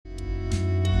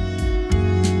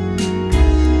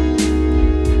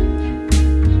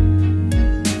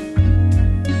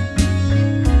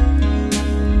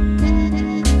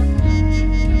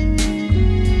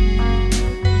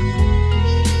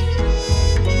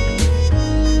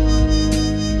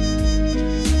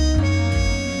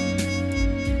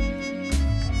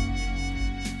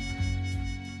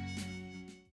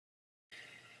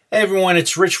Hey everyone,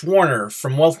 it's Rich Warner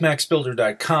from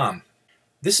WealthMaxBuilder.com.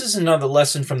 This is another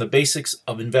lesson from the Basics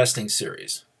of Investing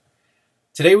series.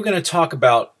 Today we're going to talk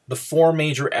about the four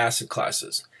major asset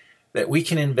classes that we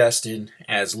can invest in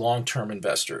as long-term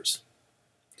investors.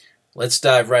 Let's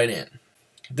dive right in.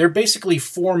 There are basically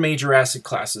four major asset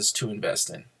classes to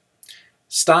invest in: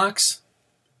 stocks,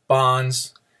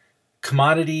 bonds,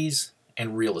 commodities,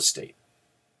 and real estate.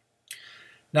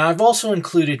 Now I've also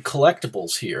included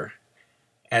collectibles here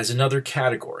as another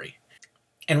category.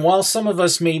 And while some of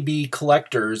us may be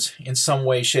collectors in some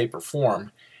way, shape, or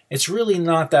form, it's really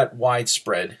not that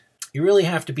widespread. You really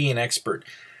have to be an expert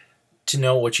to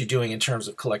know what you're doing in terms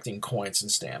of collecting coins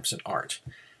and stamps and art.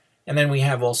 And then we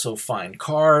have also fine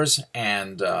cars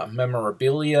and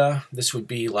memorabilia. This would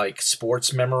be like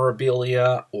sports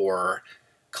memorabilia or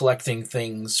collecting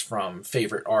things from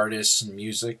favorite artists and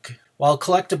music. While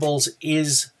collectibles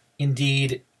is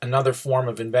indeed another form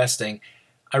of investing,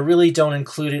 I really don't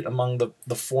include it among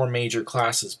the four major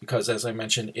classes because, as I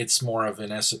mentioned, it's more of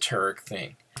an esoteric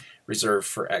thing reserved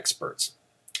for experts.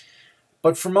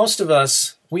 But for most of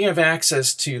us, we have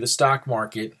access to the stock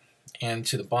market and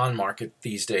to the bond market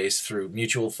these days through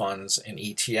mutual funds and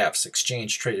ETFs,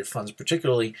 exchange-traded funds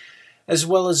particularly, as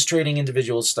well as trading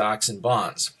individual stocks and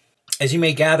bonds. As you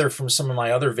may gather from some of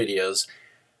my other videos,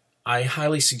 I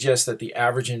highly suggest that the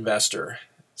average investor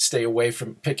stay away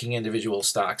from picking individual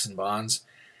stocks and bonds,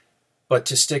 but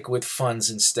to stick with funds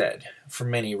instead, for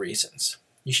many reasons.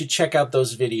 You should check out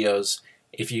those videos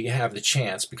if you have the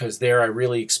chance, because there I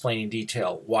really explain in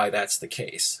detail why that's the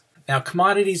case. Now,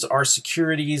 commodities are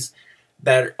securities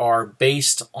that are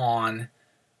based on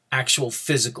actual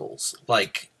physicals,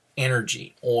 like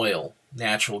energy, oil,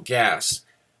 natural gas,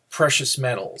 precious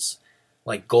metals,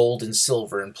 like gold and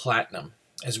silver and platinum,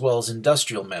 as well as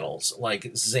industrial metals,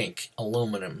 like zinc,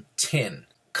 aluminum, tin,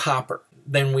 copper.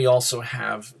 Then we also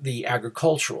have the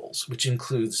agriculturals, which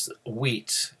includes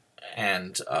wheat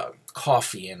and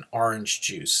coffee and orange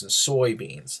juice and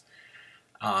soybeans,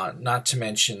 not to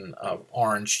mention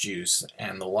orange juice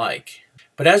and the like.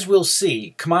 But as we'll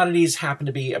see, commodities happen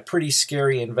to be a pretty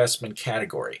scary investment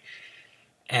category.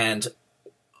 And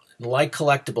like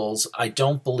collectibles, I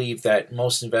don't believe that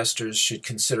most investors should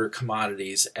consider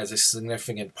commodities as a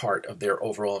significant part of their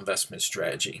overall investment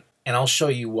strategy. And I'll show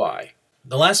you why.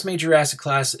 The last major asset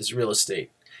class is real estate,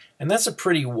 and that's a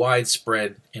pretty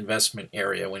widespread investment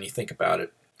area when you think about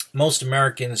it. Most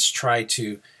Americans try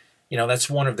to,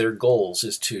 that's one of their goals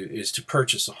is to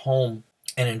purchase a home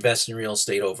and invest in real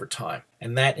estate over time.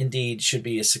 And that indeed should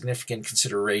be a significant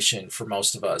consideration for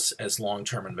most of us as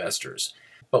long-term investors.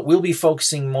 But we'll be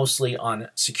focusing mostly on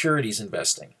securities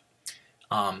investing.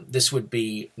 This would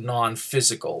be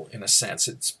non-physical in a sense.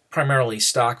 It's primarily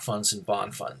stock funds and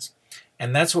bond funds.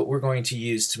 And that's what we're going to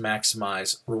use to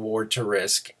maximize reward to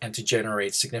risk and to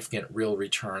generate significant real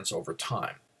returns over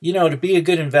time. To be a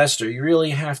good investor, you really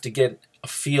have to get a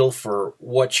feel for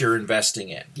what you're investing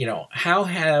in. How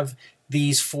have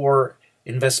these four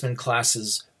investment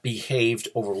classes behaved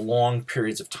over long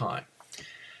periods of time?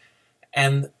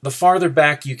 And the farther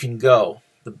back you can go,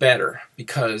 the better,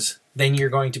 because then you're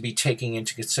going to be taking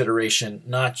into consideration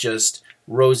not just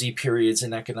rosy periods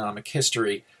in economic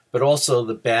history, but also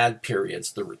the bad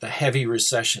periods, the heavy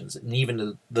recessions, and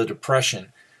even the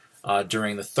Depression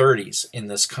during the 30s in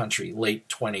this country, late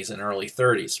 20s and early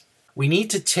 30s. We need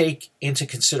to take into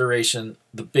consideration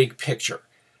the big picture.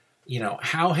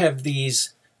 How have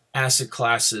these asset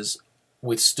classes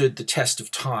withstood the test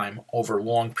of time over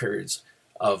long periods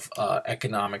of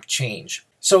economic change?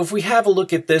 So if we have a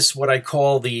look at this, what I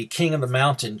call the King of the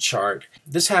Mountain chart,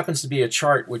 this happens to be a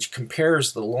chart which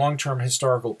compares the long-term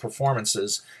historical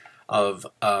performances of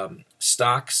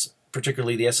stocks,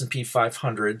 particularly the S&P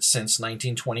 500 since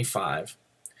 1925.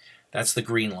 That's the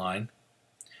green line.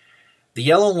 The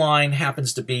yellow line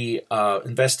happens to be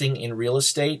investing in real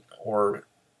estate or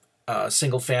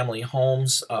single-family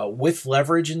homes with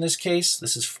leverage in this case.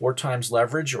 This is 4 times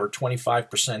leverage or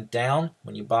 25% down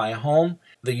when you buy a home.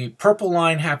 The purple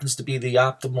line happens to be the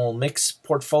optimal mix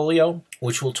portfolio,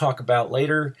 which we'll talk about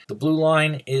later. The blue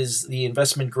line is the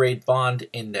investment grade bond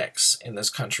index in this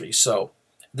country. So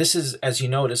this is, as you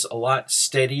notice, a lot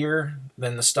steadier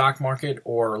than the stock market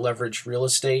or leveraged real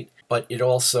estate, but it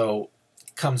also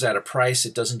comes at a price.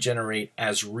 It doesn't generate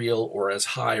as real or as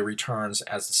high returns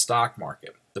as the stock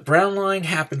market. The brown line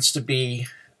happens to be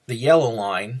the yellow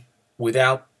line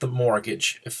without the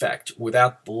mortgage effect,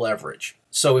 without the leverage.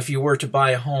 So if you were to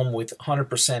buy a home with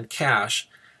 100% cash,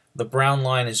 the brown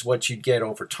line is what you'd get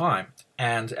over time.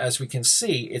 And as we can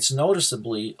see, it's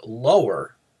noticeably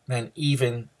lower than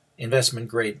even investment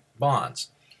grade bonds,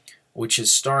 which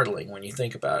is startling when you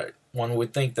think about it. One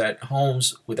would think that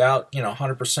homes without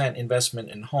 100% investment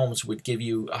in homes would give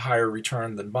you a higher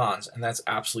return than bonds, and that's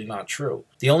absolutely not true.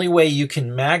 The only way you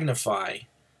can magnify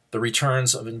the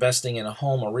returns of investing in a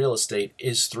home or real estate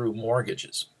is through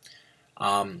mortgages,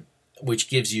 which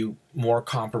gives you more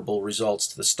comparable results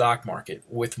to the stock market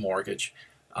with mortgage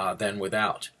than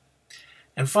without.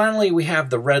 And finally, we have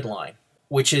the red line,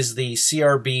 which is the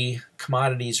CRB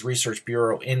Commodities Research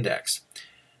Bureau Index.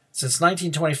 Since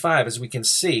 1925, as we can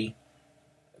see,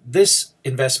 this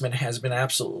investment has been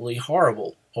absolutely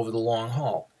horrible over the long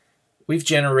haul. We've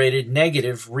generated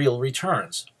negative real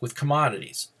returns with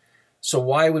commodities. So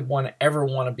why would one ever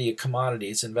want to be a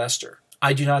commodities investor?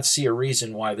 I do not see a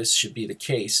reason why this should be the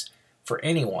case for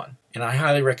anyone, and I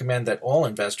highly recommend that all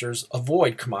investors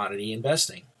avoid commodity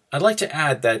investing. I'd like to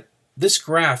add that this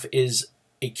graph is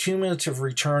a cumulative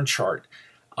return chart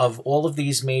of all of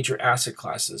these major asset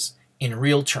classes in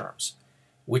real terms,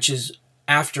 which is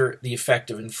after the effect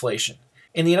of inflation.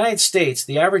 In the United States,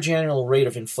 the average annual rate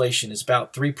of inflation is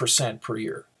about 3% per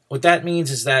year. What that means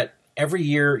is that every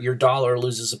year your dollar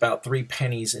loses about 3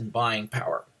 pennies in buying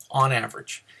power, on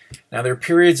average. Now, there are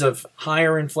periods of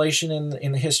higher inflation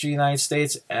in the history of the United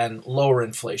States and lower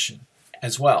inflation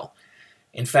as well.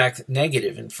 In fact,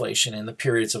 negative inflation in the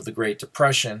periods of the Great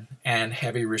Depression and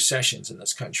heavy recessions in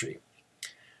this country.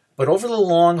 But over the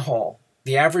long haul,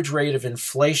 the average rate of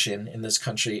inflation in this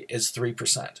country is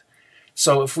 3%.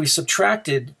 So if we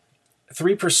subtracted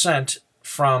 3%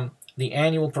 from the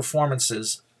annual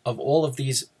performances of all of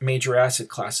these major asset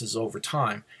classes over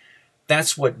time,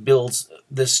 that's what builds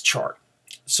this chart.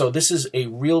 So this is a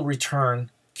real return,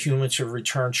 cumulative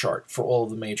return chart for all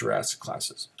of the major asset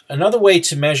classes. Another way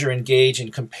to measure, engage,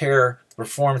 and compare the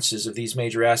performances of these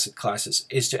major asset classes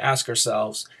is to ask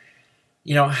ourselves,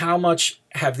 how much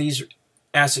have these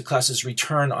asset classes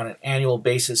return on an annual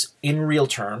basis in real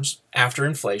terms after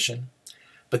inflation?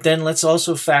 But then let's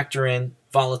also factor in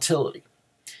volatility,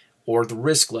 or the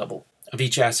risk level of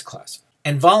each asset class.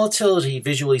 And volatility,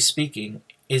 visually speaking,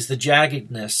 is the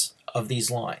jaggedness of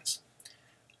these lines,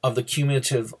 of the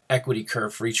cumulative equity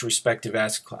curve for each respective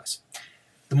asset class.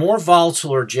 The more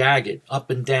volatile or jagged, up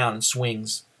and down in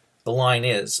swings the line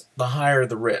is, the higher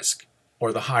the risk,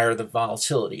 or the higher the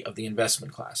volatility of the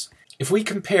investment class. If we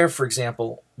compare, for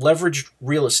example, leveraged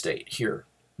real estate here,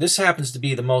 this happens to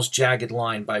be the most jagged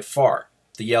line by far,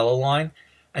 the yellow line,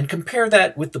 and compare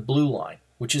that with the blue line,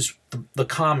 which is the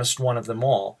calmest one of them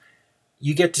all,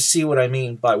 you get to see what I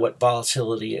mean by what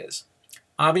volatility is.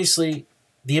 Obviously,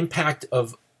 the impact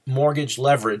of mortgage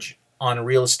leverage on a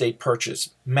real estate purchase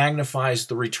magnifies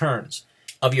the returns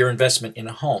of your investment in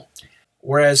a home.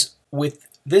 Whereas with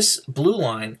this blue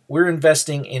line, we're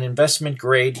investing in investment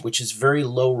grade, which is very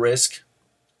low risk,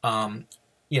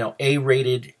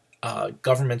 A-rated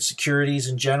government securities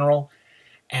in general,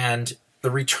 and the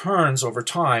returns over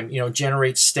time,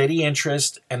 generate steady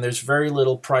interest, and there's very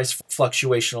little price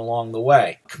fluctuation along the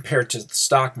way compared to the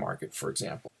stock market, for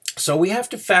example. So we have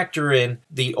to factor in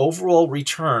the overall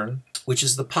return, which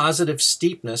is the positive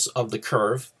steepness of the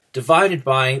curve, divided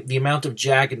by the amount of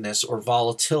jaggedness or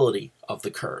volatility of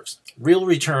the curves. Real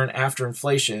return after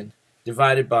inflation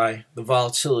divided by the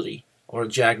volatility or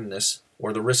jaggedness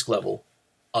or the risk level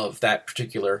of that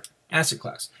particular asset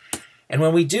class. And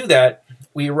when we do that,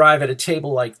 we arrive at a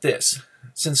table like this.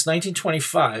 Since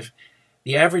 1925,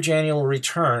 the average annual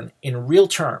return in real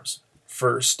terms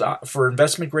for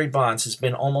investment grade bonds has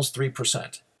been almost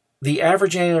 3%. The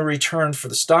average annual return for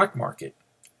the stock market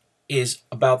is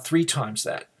about 3 times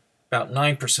that, about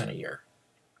 9% a year.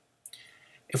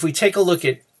 If we take a look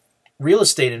at real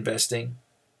estate investing,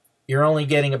 you're only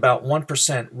getting about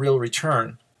 1% real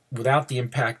return without the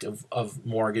impact of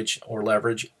mortgage or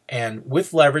leverage. And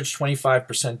with leverage,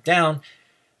 25% down,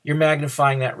 you're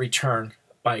magnifying that return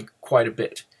by quite a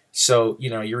bit. So,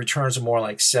 your returns are more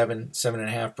like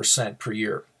 7.5% per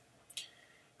year.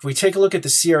 If we take a look at the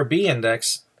CRB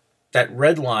index, that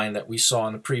red line that we saw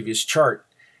in the previous chart,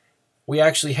 we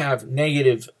actually have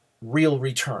negative real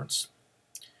returns.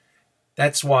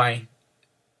 That's why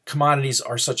commodities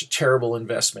are such a terrible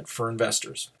investment for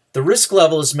investors. The risk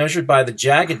level is measured by the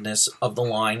jaggedness of the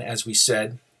line, as we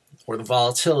said, or the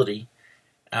volatility.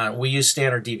 We use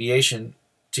standard deviation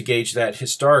to gauge that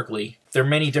historically. There are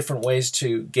many different ways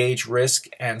to gauge risk,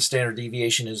 and standard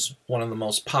deviation is one of the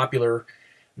most popular,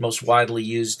 most widely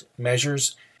used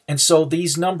measures. And so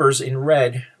these numbers in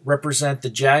red represent the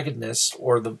jaggedness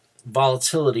or the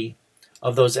volatility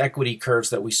of those equity curves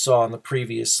that we saw on the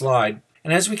previous slide.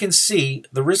 And as we can see,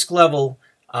 the risk level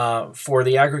for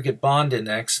the aggregate bond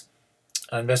index,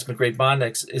 investment grade bond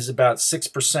index, is about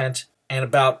 6% and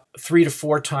about 3 to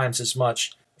 4 times as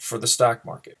much for the stock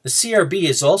market. The CRB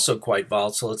is also quite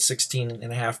volatile at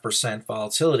 16.5%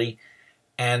 volatility,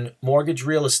 and mortgage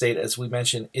real estate, as we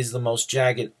mentioned, is the most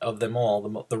jagged of them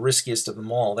all, the riskiest of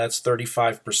them all. That's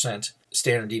 35%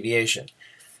 standard deviation.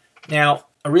 Now,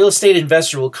 a real estate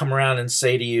investor will come around and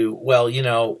say to you, well,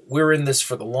 we're in this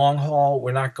for the long haul.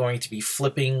 We're not going to be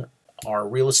flipping our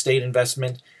real estate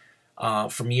investment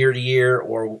from year to year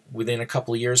or within a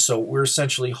couple of years. So we're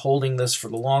essentially holding this for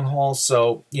the long haul.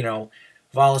 So,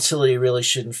 volatility really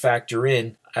shouldn't factor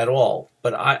in at all.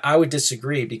 But I would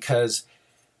disagree, because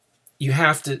you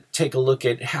have to take a look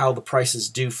at how the prices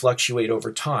do fluctuate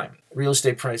over time. Real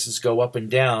estate prices go up and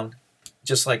down,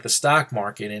 just like the stock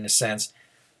market in a sense,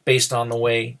 based on the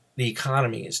way the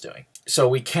economy is doing. So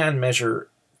we can measure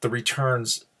the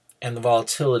returns and the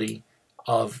volatility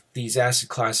of these asset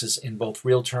classes in both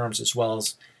real terms as well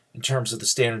as in terms of the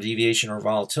standard deviation or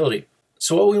volatility.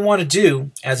 So what we want to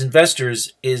do as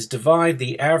investors is divide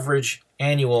the average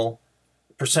annual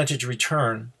percentage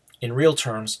return in real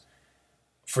terms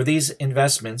for these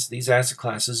investments, these asset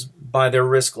classes, by their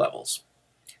risk levels.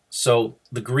 So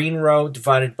the green row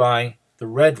divided by the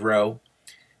red row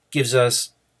gives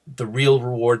us the real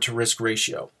reward to risk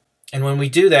ratio. And when we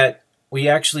do that, we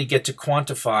actually get to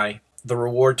quantify the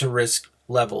reward to risk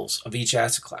levels of each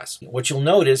asset class. What you'll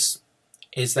notice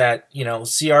is that,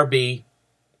 CRB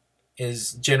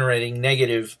is generating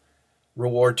negative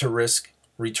reward to risk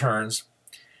returns,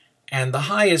 and the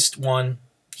highest one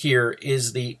here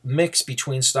is the mix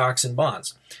between stocks and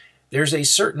bonds. There's a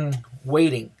certain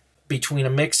weighting between a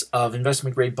mix of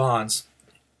investment grade bonds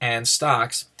and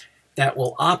stocks that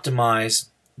will optimize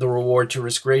the reward to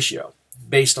risk ratio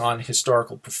based on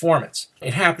historical performance.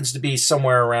 It happens to be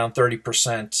somewhere around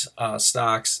 30%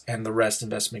 stocks and the rest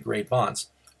investment grade bonds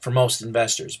for most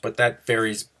investors, but that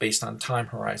varies based on time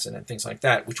horizon and things like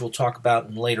that, which we'll talk about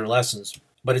in later lessons.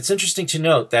 But it's interesting to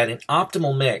note that an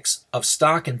optimal mix of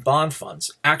stock and bond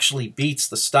funds actually beats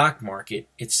the stock market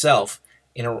itself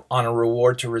on a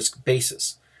reward to risk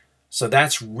basis. So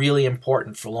that's really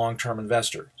important for long-term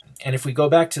investors. And if we go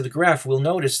back to the graph, we'll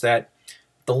notice that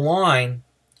the line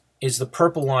is the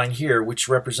purple line here, which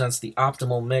represents the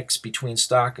optimal mix between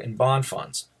stock and bond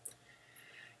funds.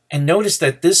 And notice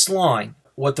that this line,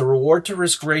 what the reward to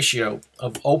risk ratio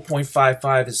of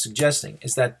 0.55 is suggesting,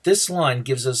 is that this line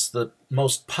gives us the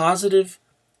most positive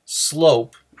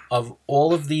slope of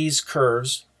all of these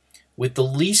curves with the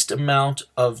least amount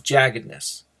of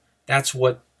jaggedness. That's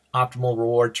what optimal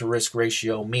reward to risk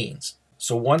ratio means.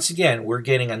 So once again, we're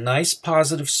getting a nice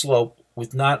positive slope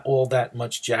with not all that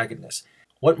much jaggedness.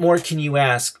 What more can you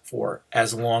ask for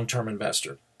as a long-term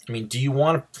investor? I mean, do you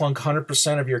want to plunk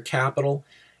 100% of your capital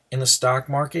in the stock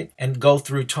market and go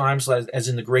through times as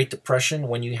in the Great Depression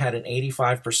when you had an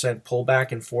 85%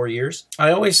 pullback in 4 years?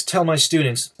 I always tell my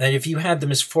students that if you had the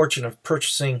misfortune of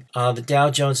purchasing the Dow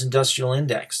Jones Industrial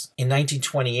Index in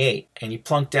 1928 and you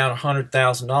plunked down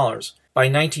 $100,000, by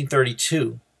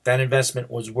 1932, that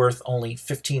investment was worth only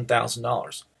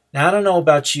 $15,000. Now, I don't know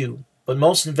about you, but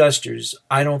most investors,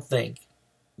 I don't think,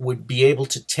 would be able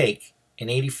to take an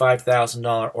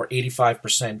 $85,000 or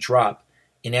 85% drop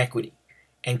in equity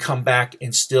and come back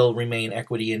and still remain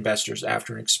equity investors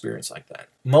after an experience like that.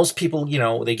 Most people,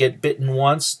 they get bitten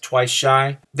once, twice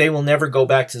shy. They will never go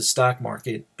back to the stock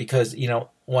market because,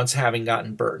 once having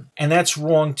gotten burned. And that's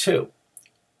wrong too.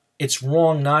 It's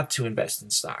wrong not to invest in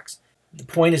stocks. The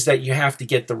point is that you have to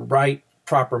get the right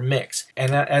proper mix.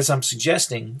 And as I'm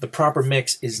suggesting, the proper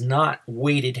mix is not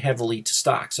weighted heavily to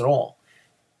stocks at all.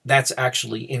 That's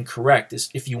actually incorrect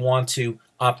if you want to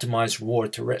optimize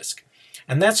reward to risk.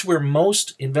 And that's where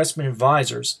most investment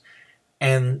advisors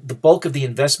and the bulk of the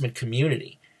investment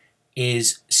community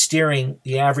is steering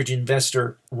the average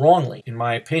investor wrongly, in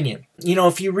my opinion.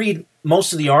 If you read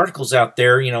most of the articles out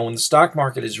there, when the stock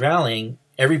market is rallying,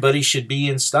 everybody should be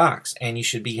in stocks and you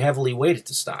should be heavily weighted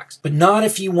to stocks. But not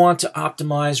if you want to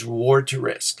optimize reward to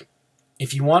risk.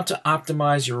 If you want to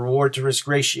optimize your reward to risk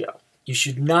ratio, you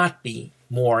should not be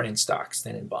more in stocks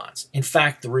than in bonds. In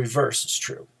fact, the reverse is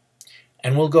true.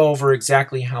 And we'll go over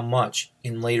exactly how much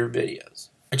in later videos.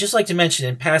 I'd just like to mention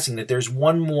in passing that there's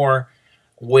one more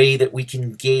way that we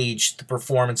can gauge the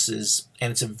performances,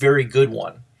 and it's a very good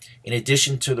one. In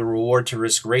addition to the reward to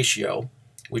risk ratio,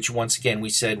 which once again we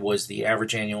said was the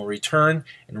average annual return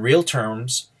in real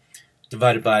terms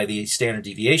divided by the standard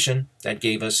deviation, that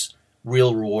gave us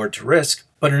real reward to risk.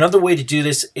 But another way to do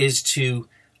this is to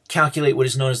calculate what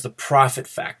is known as the profit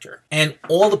factor. And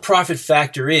all the profit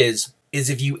factor is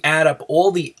if you add up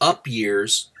all the up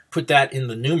years, put that in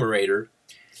the numerator,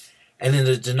 and in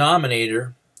the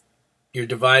denominator, you're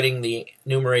dividing the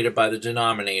numerator by the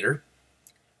denominator.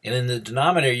 And in the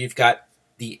denominator, you've got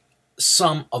the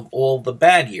sum of all the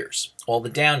bad years, all the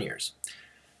down years.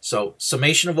 So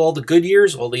summation of all the good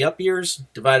years, all the up years,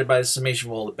 divided by the summation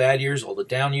of all the bad years, all the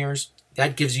down years,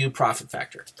 that gives you a profit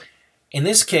factor. In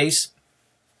this case,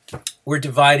 we're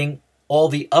dividing all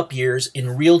the up years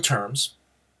in real terms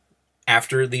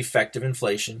after the effect of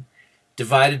inflation,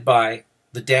 divided by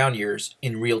the down years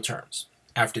in real terms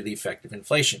after the effect of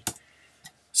inflation.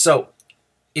 So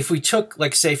if we took,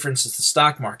 like, say, for instance, the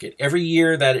stock market, every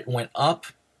year that it went up,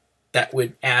 that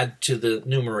would add to the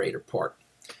numerator part.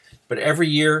 But every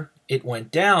year it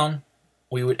went down,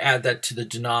 we would add that to the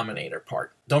denominator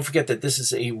part. Don't forget that this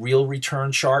is a real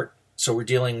return chart, so we're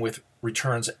dealing with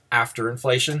returns after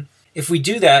inflation. If we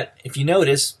do that, if you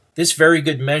notice, this very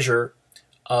good measure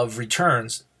of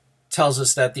returns tells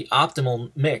us that the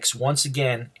optimal mix, once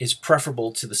again, is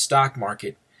preferable to the stock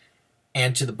market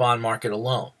and to the bond market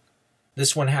alone.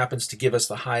 This one happens to give us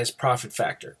the highest profit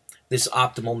factor, this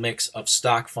optimal mix of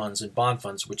stock funds and bond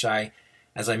funds, which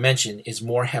as I mentioned, is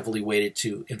more heavily weighted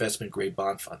to investment-grade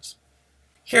bond funds.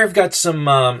 Here I've got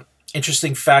some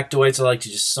interesting factoids I'd like to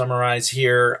just summarize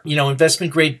here.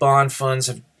 Investment-grade bond funds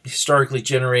have historically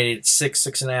generated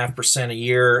 6.5% a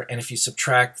year, and if you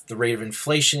subtract the rate of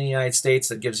inflation in the United States,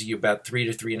 that gives you about 3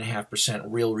 to 3.5%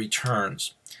 real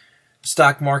returns. The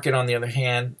stock market, on the other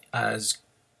hand, is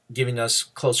giving us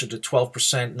closer to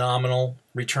 12% nominal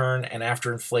return, and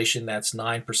after inflation, that's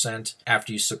 9%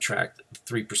 after you subtract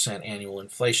 3% annual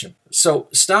inflation. So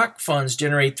stock funds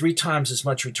generate 3 times as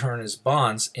much return as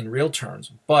bonds in real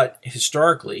terms, but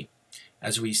historically,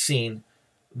 as we've seen,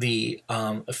 the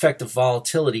effect of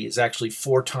volatility is actually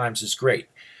 4 times as great.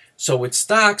 So with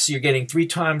stocks, you're getting 3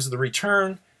 times the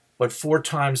return, but 4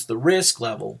 times the risk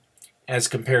level as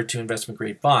compared to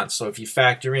investment-grade bonds. So if you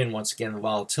factor in, once again, the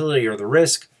volatility or the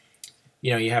risk,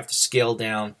 you have to scale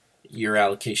down your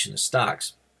allocation to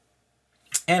stocks.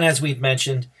 And as we've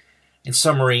mentioned, in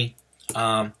summary,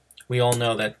 we all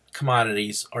know that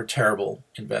commodities are terrible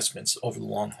investments over the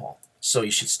long haul, so you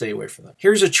should stay away from them.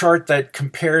 Here's a chart that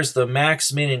compares the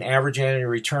max, min, and average annual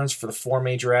returns for the 4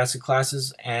 major asset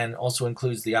classes and also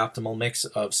includes the optimal mix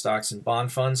of stocks and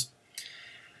bond funds.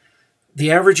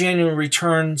 The average annual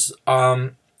returns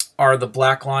are the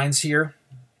black lines here.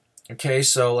 Okay,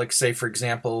 so like, say, for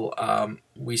example,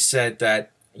 we said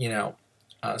that,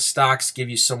 stocks give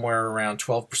you somewhere around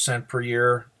 12% per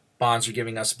year. Bonds are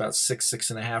giving us about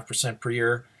 6.5% per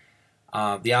year.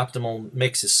 The optimal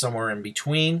mix is somewhere in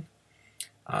between.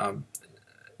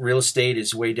 Real estate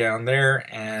is way down there,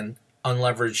 and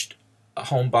unleveraged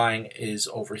home buying is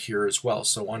over here as well,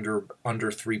 so under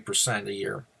 3% a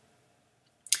year.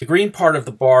 The green part of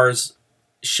the bars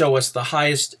show us the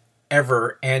highest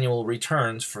ever annual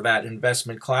returns for that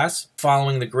investment class.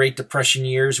 Following the Great Depression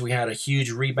years, we had a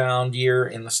huge rebound year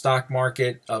in the stock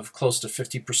market of close to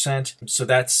 50%. So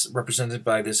that's represented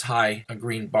by this high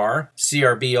green bar.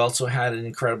 CRB also had an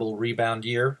incredible rebound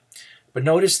year. But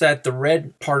notice that the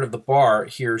red part of the bar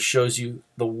here shows you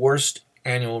the worst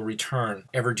annual return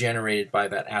ever generated by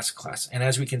that asset class. And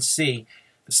as we can see,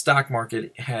 the stock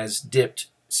market has dipped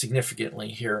significantly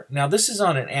here. Now, this is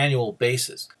on an annual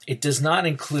basis. It does not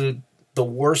include the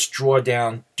worst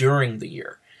drawdown during the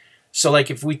year. So like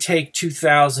if we take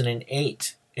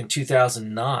 2008 and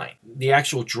 2009, the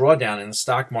actual drawdown in the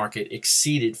stock market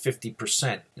exceeded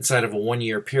 50% inside of a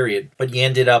 1-year period, but you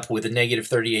ended up with a negative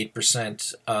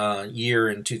 38% year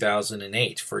in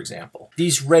 2008, for example.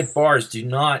 These red bars do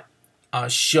not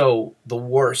show the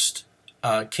worst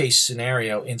case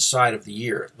scenario inside of the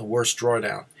year, the worst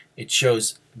drawdown. It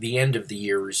shows the end of the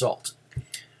year result.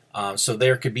 So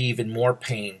there could be even more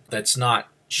pain that's not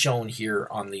shown here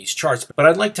on these charts. But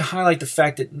I'd like to highlight the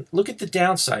fact that look at the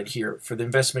downside here for the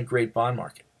investment grade bond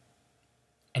market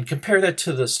and compare that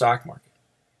to the stock market.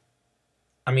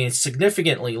 I mean, it's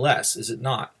significantly less, is it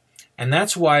not? And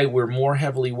that's why we're more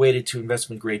heavily weighted to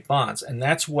investment grade bonds. And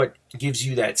that's what gives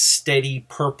you that steady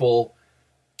purple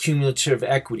cumulative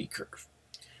equity curve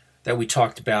that we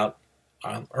talked about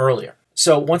earlier.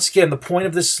 So once again, the point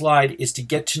of this slide is to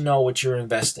get to know what you're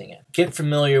investing in. Get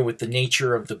familiar with the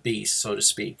nature of the beast, so to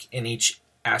speak, in each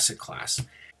asset class.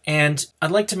 And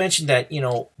I'd like to mention that,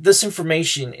 this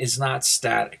information is not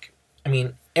static. I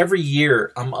mean, every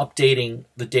year I'm updating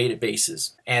the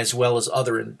databases as well as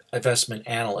other investment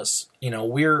analysts.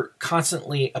 We're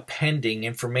constantly appending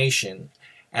information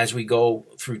as we go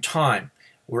through time.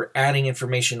 We're adding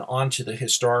information onto the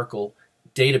historical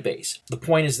database. The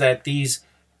point is that these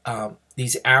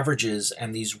averages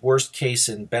and these worst case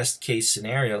and best case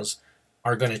scenarios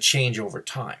are going to change over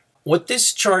time. What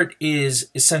this chart is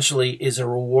essentially is a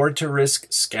reward to risk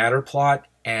scatter plot,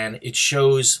 and it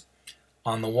shows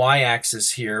on the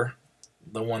y-axis here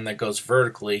the one that goes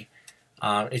vertically.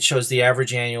 It shows the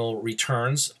average annual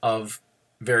returns of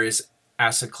various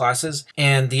asset classes,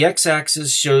 and the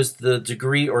x-axis shows the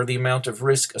degree or the amount of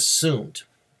risk assumed.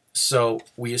 So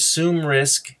we assume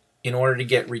risk in order to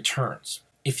get returns.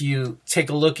 If you take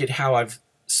a look at how I've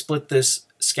split this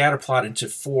scatter plot into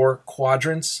 4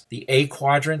 quadrants, the A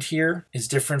quadrant here is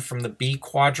different from the B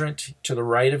quadrant to the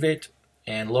right of it,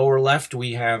 and lower left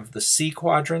we have the C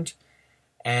quadrant,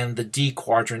 and the D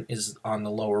quadrant is on the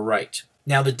lower right.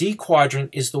 Now the D quadrant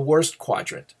is the worst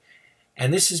quadrant,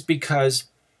 and this is because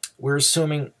we're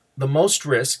assuming the most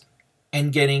risk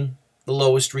and getting the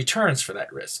lowest returns for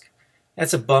that risk.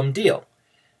 That's a bum deal.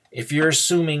 If you're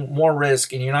assuming more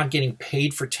risk and you're not getting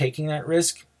paid for taking that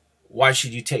risk, why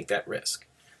should you take that risk?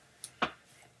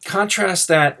 Contrast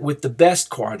that with the best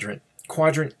quadrant,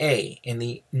 quadrant A, in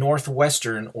the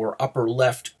northwestern or upper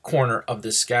left corner of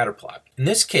this scatter plot. In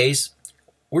this case,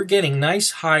 we're getting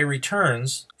nice high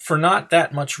returns for not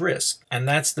that much risk, and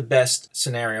that's the best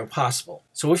scenario possible.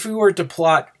 So if we were to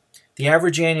plot the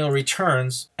average annual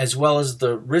returns as well as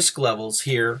the risk levels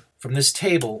here from this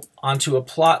table onto a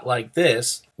plot like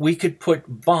this, we could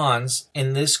put bonds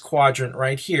in this quadrant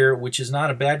right here, which is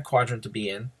not a bad quadrant to be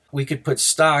in. We could put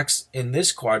stocks in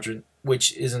this quadrant,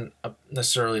 which isn't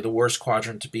necessarily the worst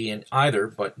quadrant to be in either,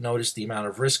 but notice the amount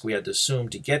of risk we had to assume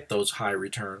to get those high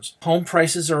returns. Home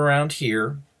prices are around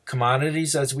here.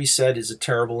 Commodities, as we said, is a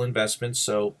terrible investment,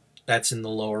 so that's in the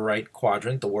lower right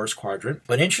quadrant, the worst quadrant.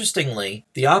 But interestingly,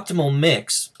 the optimal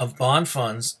mix of bond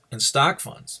funds and stock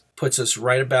funds puts us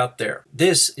right about there.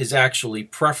 This is actually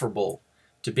preferable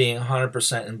to being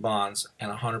 100% in bonds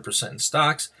and 100% in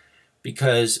stocks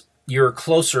because you're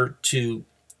closer to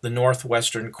the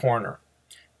northwestern corner.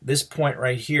 This point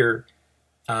right here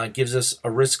gives us a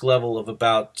risk level of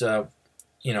about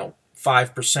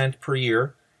 5% per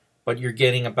year, but you're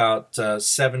getting about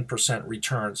 7%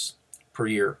 returns per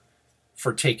year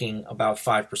for taking about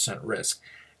 5% risk.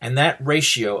 And that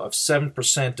ratio of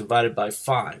 7% divided by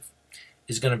 5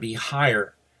 is going to be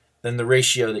higher than the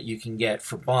ratio that you can get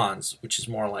for bonds, which is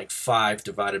more like 5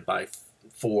 divided by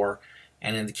 4,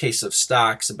 and in the case of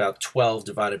stocks, about 12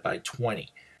 divided by 20.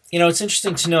 It's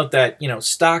interesting to note that,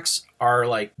 stocks are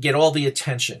get all the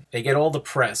attention. They get all the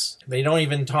press. They don't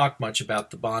even talk much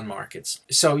about the bond markets.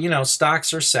 So,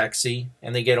 stocks are sexy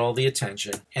and they get all the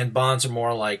attention, and bonds are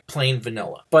more like plain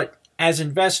vanilla. But as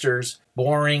investors,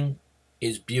 boring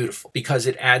is beautiful because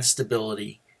it adds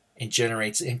stability and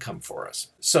generates income for us.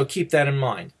 So keep that in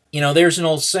mind. There's an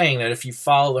old saying that if you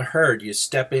follow the herd, you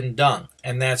step in dung.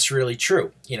 And that's really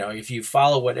true. If you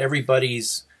follow what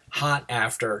everybody's hot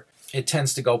after, it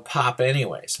tends to go pop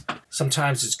anyways.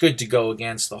 Sometimes it's good to go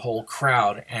against the whole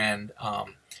crowd and,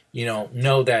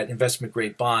 know that investment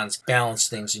grade bonds balance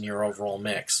things in your overall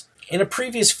mix. In a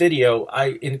previous video,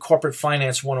 in Corporate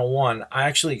Finance 101, I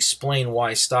actually explained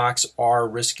why stocks are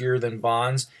riskier than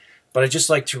bonds, but I'd just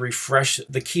like to refresh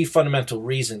the key fundamental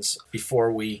reasons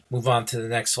before we move on to the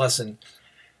next lesson.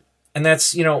 And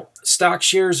that's, stock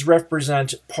shares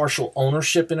represent partial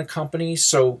ownership in a company,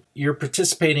 so you're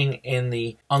participating in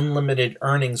the unlimited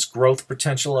earnings growth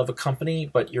potential of a company,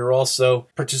 but you're also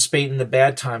participating in the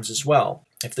bad times as well.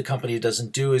 If the company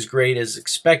doesn't do as great as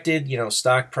expected,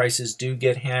 stock prices do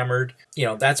get hammered.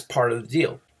 That's part of the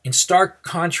deal. In stark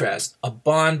contrast, a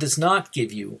bond does not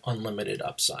give you unlimited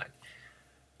upside.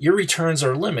 Your returns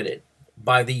are limited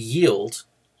by the yield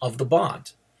of the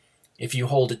bond if you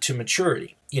hold it to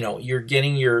maturity. You're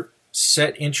getting your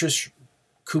set interest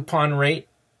coupon rate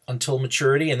until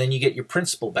maturity, and then you get your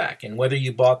principal back. And whether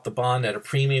you bought the bond at a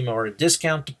premium or a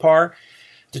discount to par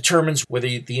determines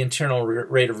whether the internal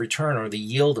rate of return or the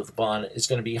yield of the bond is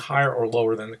going to be higher or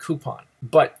lower than the coupon.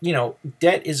 But,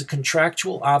 debt is a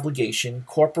contractual obligation.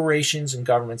 Corporations and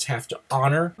governments have to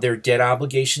honor their debt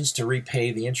obligations to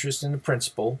repay the interest and the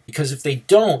principal, because if they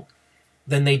don't,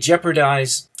 then they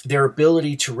jeopardize their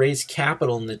ability to raise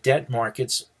capital in the debt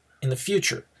markets in the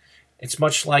future. It's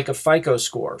much like a FICO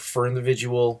score for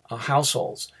individual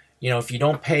households. If you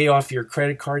don't pay off your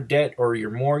credit card debt or your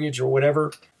mortgage or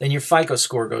whatever, then your FICO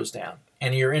score goes down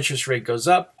and your interest rate goes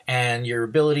up, and your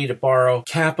ability to borrow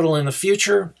capital in the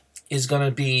future is going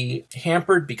to be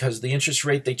hampered because the interest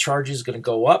rate they charge is going to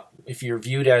go up if you're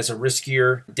viewed as a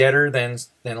riskier debtor than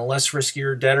a less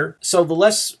riskier debtor. So the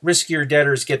less riskier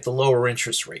debtors get the lower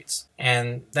interest rates.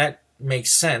 And that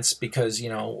makes sense because,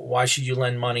 why should you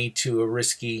lend money to a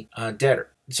risky debtor?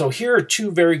 So here are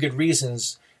 2 very good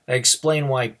reasons that explain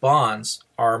why bonds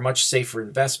are a much safer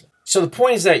investment. So the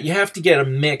point is that you have to get a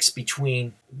mix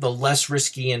between the less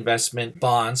risky investment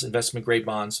bonds, investment grade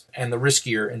bonds, and the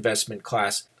riskier investment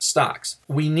class stocks.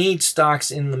 We need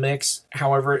stocks in the mix,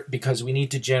 however, because we need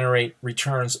to generate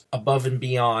returns above and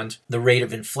beyond the rate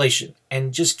of inflation.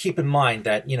 And just keep in mind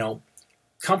that,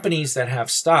 companies that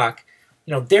have stock,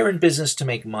 they're in business to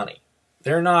make money.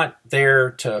 They're not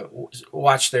there to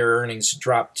watch their earnings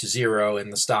drop to zero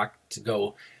and the stock to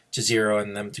go to zero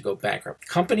and them to go bankrupt.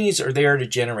 Companies are there to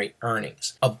generate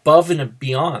earnings above and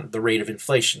beyond the rate of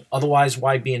inflation. Otherwise,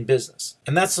 why be in business?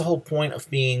 And that's the whole point of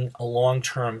being a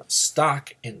long-term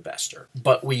stock investor.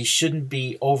 But we shouldn't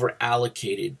be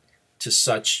over-allocated to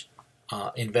such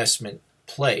investment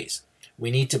plays.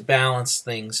 We need to balance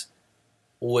things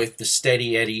with the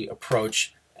steady Eddie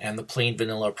approach and the plain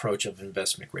vanilla approach of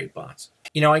investment grade bonds.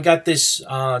 I got this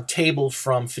table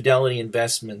from Fidelity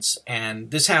Investments,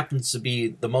 and this happens to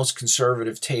be the most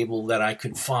conservative table that I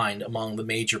could find among the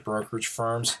major brokerage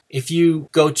firms. If you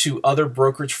go to other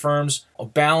brokerage firms, a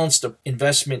balanced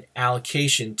investment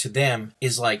allocation to them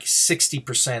is like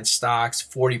 60% stocks,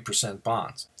 40%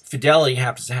 bonds. Fidelity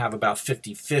happens to have about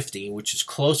 50-50, which is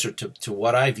closer to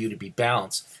what I view to be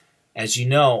balanced. As you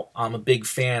know, I'm a big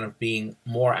fan of being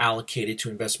more allocated to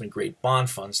investment-grade bond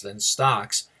funds than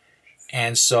stocks.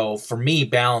 And so for me,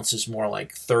 balance is more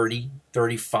like 35%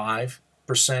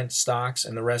 stocks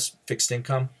and the rest fixed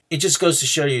income. It just goes to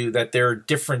show you that there are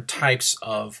different types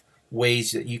of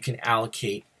ways that you can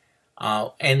allocate.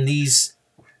 And these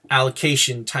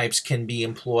allocation types can be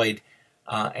employed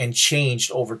and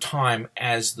changed over time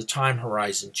as the time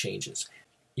horizon changes.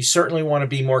 You certainly want to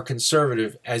be more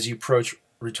conservative as you approach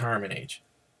retirement age.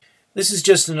 This is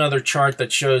just another chart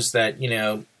that shows that,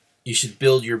 you should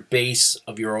build your base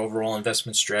of your overall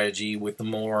investment strategy with the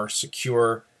more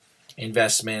secure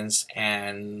investments,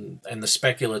 and the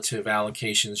speculative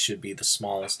allocations should be the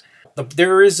smallest. But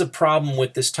there is a problem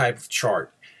with this type of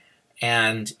chart,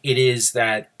 and it is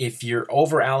that if you're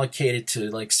over allocated to,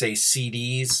 like, say,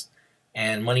 CDs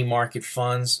and money market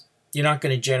funds, you're not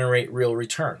going to generate real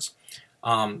returns.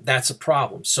 That's a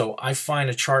problem. So I find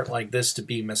a chart like this to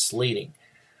be misleading.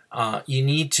 You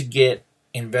need to get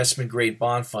investment grade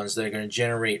bond funds that are going to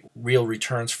generate real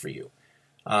returns for you.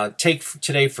 Take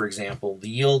today, for example, the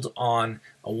yield on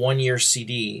a 1-year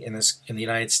CD in the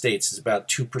United States is about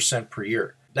 2% per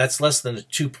year. That's less than the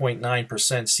 2.9%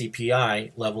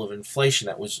 CPI level of inflation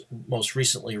that was most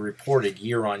recently reported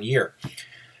year on year.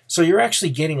 So you're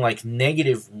actually getting like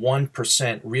negative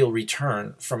 1% real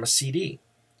return from a CD.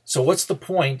 So what's the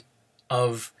point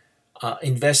of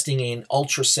investing in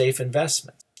ultra-safe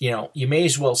investments? You may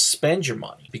as well spend your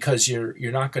money, because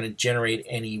you're not going to generate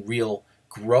any real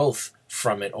growth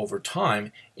from it over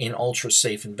time in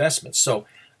ultra-safe investments. So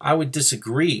I would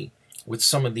disagree with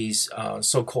some of these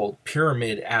so-called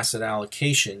pyramid asset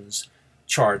allocations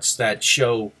charts that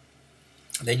show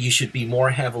that you should be more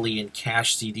heavily in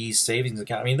cash, CDs, savings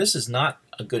account. I mean, this is not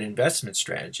a good investment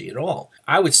strategy at all.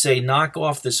 I would say knock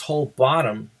off this whole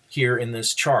bottom here in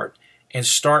this chart and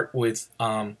start with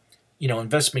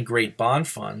investment grade bond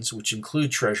funds, which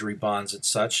include treasury bonds and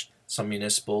such, some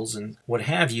municipals and what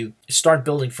have you. Start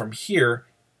building from here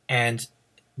and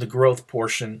the growth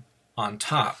portion on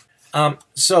top.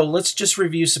 So let's just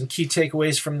review some key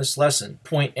takeaways from this lesson.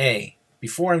 Point A,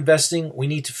 before investing, we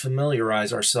need to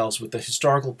familiarize ourselves with the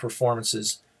historical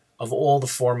performances of all the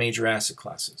 4 major asset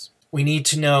classes. We need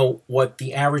to know what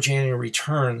the average annual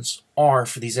returns are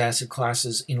for these asset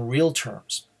classes in real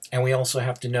terms. And we also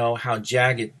have to know how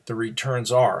jagged the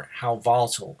returns are, how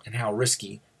volatile and how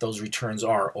risky those returns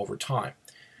are over time.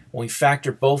 When we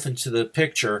factor both into the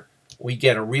picture, we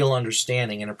get a real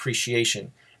understanding and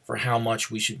appreciation for how much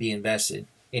we should be invested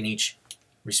in each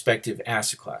respective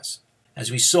asset class.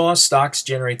 As we saw, stocks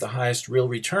generate the highest real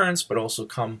returns, but also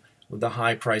come with a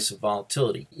high price of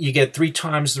volatility. You get 3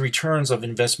 times the returns of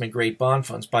investment-grade bond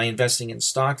funds by investing in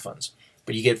stock funds,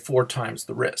 but you get 4 times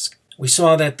the risk. We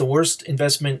saw that the worst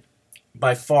investment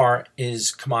by far is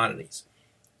commodities.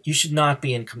 You should not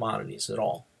be in commodities at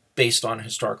all, based on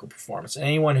historical performance. And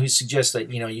anyone who suggests that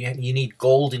you need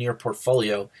gold in your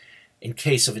portfolio in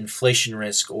case of inflation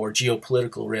risk or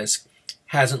geopolitical risk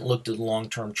hasn't looked at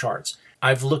long-term charts.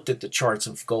 I've looked at the charts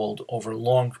of gold over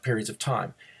long periods of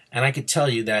time, and I could tell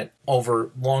you that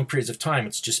over long periods of time,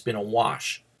 it's just been a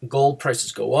wash. Gold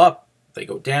prices go up, they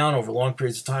go down over long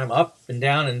periods of time, up and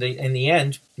down, and in the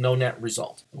end, no net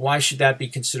result. Why should that be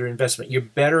considered investment? You're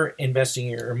better investing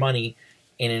your money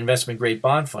in an investment-grade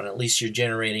bond fund. At least you're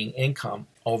generating income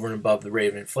over and above the rate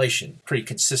of inflation pretty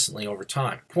consistently over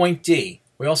time. Point D,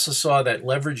 we also saw that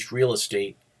leveraged real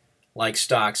estate, like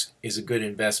stocks, is a good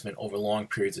investment over long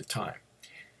periods of time.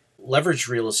 Leveraged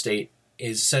real estate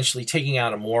is essentially taking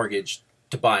out a mortgage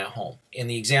to buy a home. And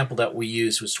the example that we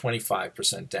used was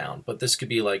 25% down, but this could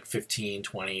be like 15,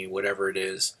 20, whatever it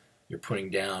is you're putting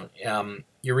down.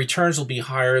 Your returns will be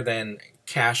higher than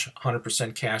cash,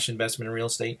 100% cash investment in real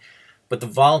estate, but the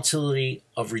volatility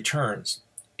of returns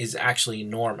is actually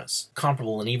enormous,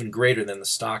 comparable and even greater than the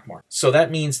stock market. So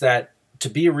that means that to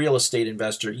be a real estate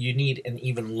investor, you need an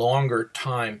even longer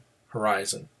time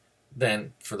horizon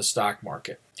than for the stock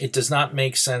market. It does not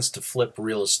make sense to flip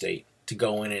real estate, to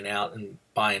go in and out and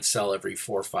buy and sell every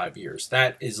 4 or 5 years.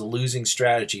 That is a losing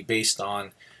strategy based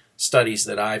on studies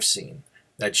that I've seen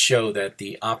that show that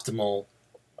the optimal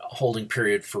holding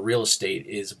period for real estate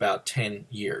is about 10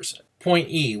 years. Point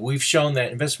E, we've shown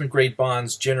that investment-grade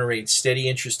bonds generate steady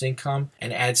interest income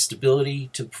and add stability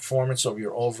to the performance of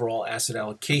your overall asset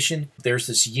allocation. There's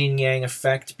this yin-yang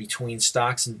effect between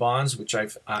stocks and bonds, which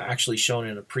I've actually shown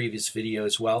in a previous video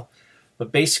as well.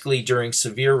 But basically, during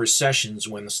severe recessions,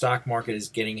 when the stock market is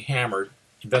getting hammered,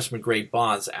 investment-grade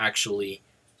bonds actually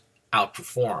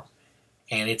outperform.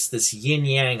 And it's this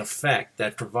yin-yang effect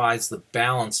that provides the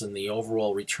balance in the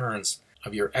overall returns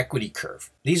of your equity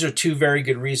curve. These are two very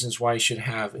good reasons why you should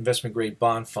have investment-grade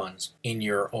bond funds in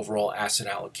your overall asset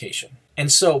allocation.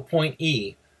 And so, point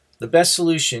E, the best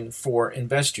solution for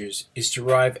investors is to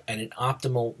arrive at an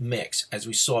optimal mix, as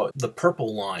we saw, the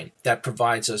purple line that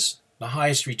provides us the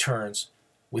highest returns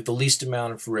with the least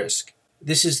amount of risk.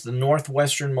 This is the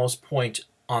northwesternmost point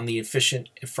on the efficient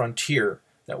frontier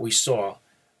that we saw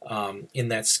in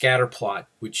that scatter plot,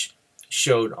 which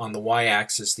showed on the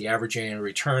y-axis the average annual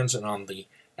returns and on the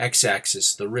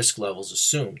x-axis the risk levels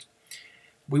assumed.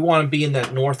 We want to be in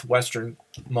that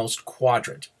northwesternmost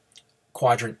quadrant,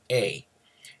 quadrant A.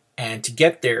 And to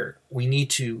get there, we need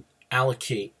to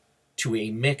allocate to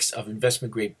a mix of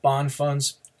investment-grade bond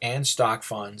funds and stock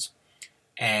funds,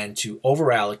 and to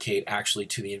over-allocate actually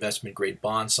to the investment-grade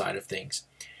bond side of things.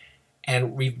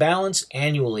 And rebalance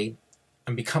annually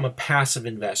and become a passive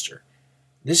investor.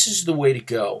 This is the way to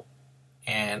go.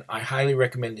 And I highly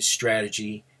recommend this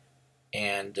strategy,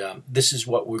 and this is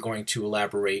what we're going to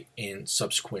elaborate in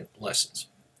subsequent lessons.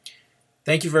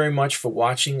 Thank you very much for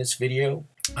watching this video.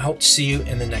 I hope to see you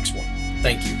in the next one.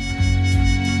 Thank you.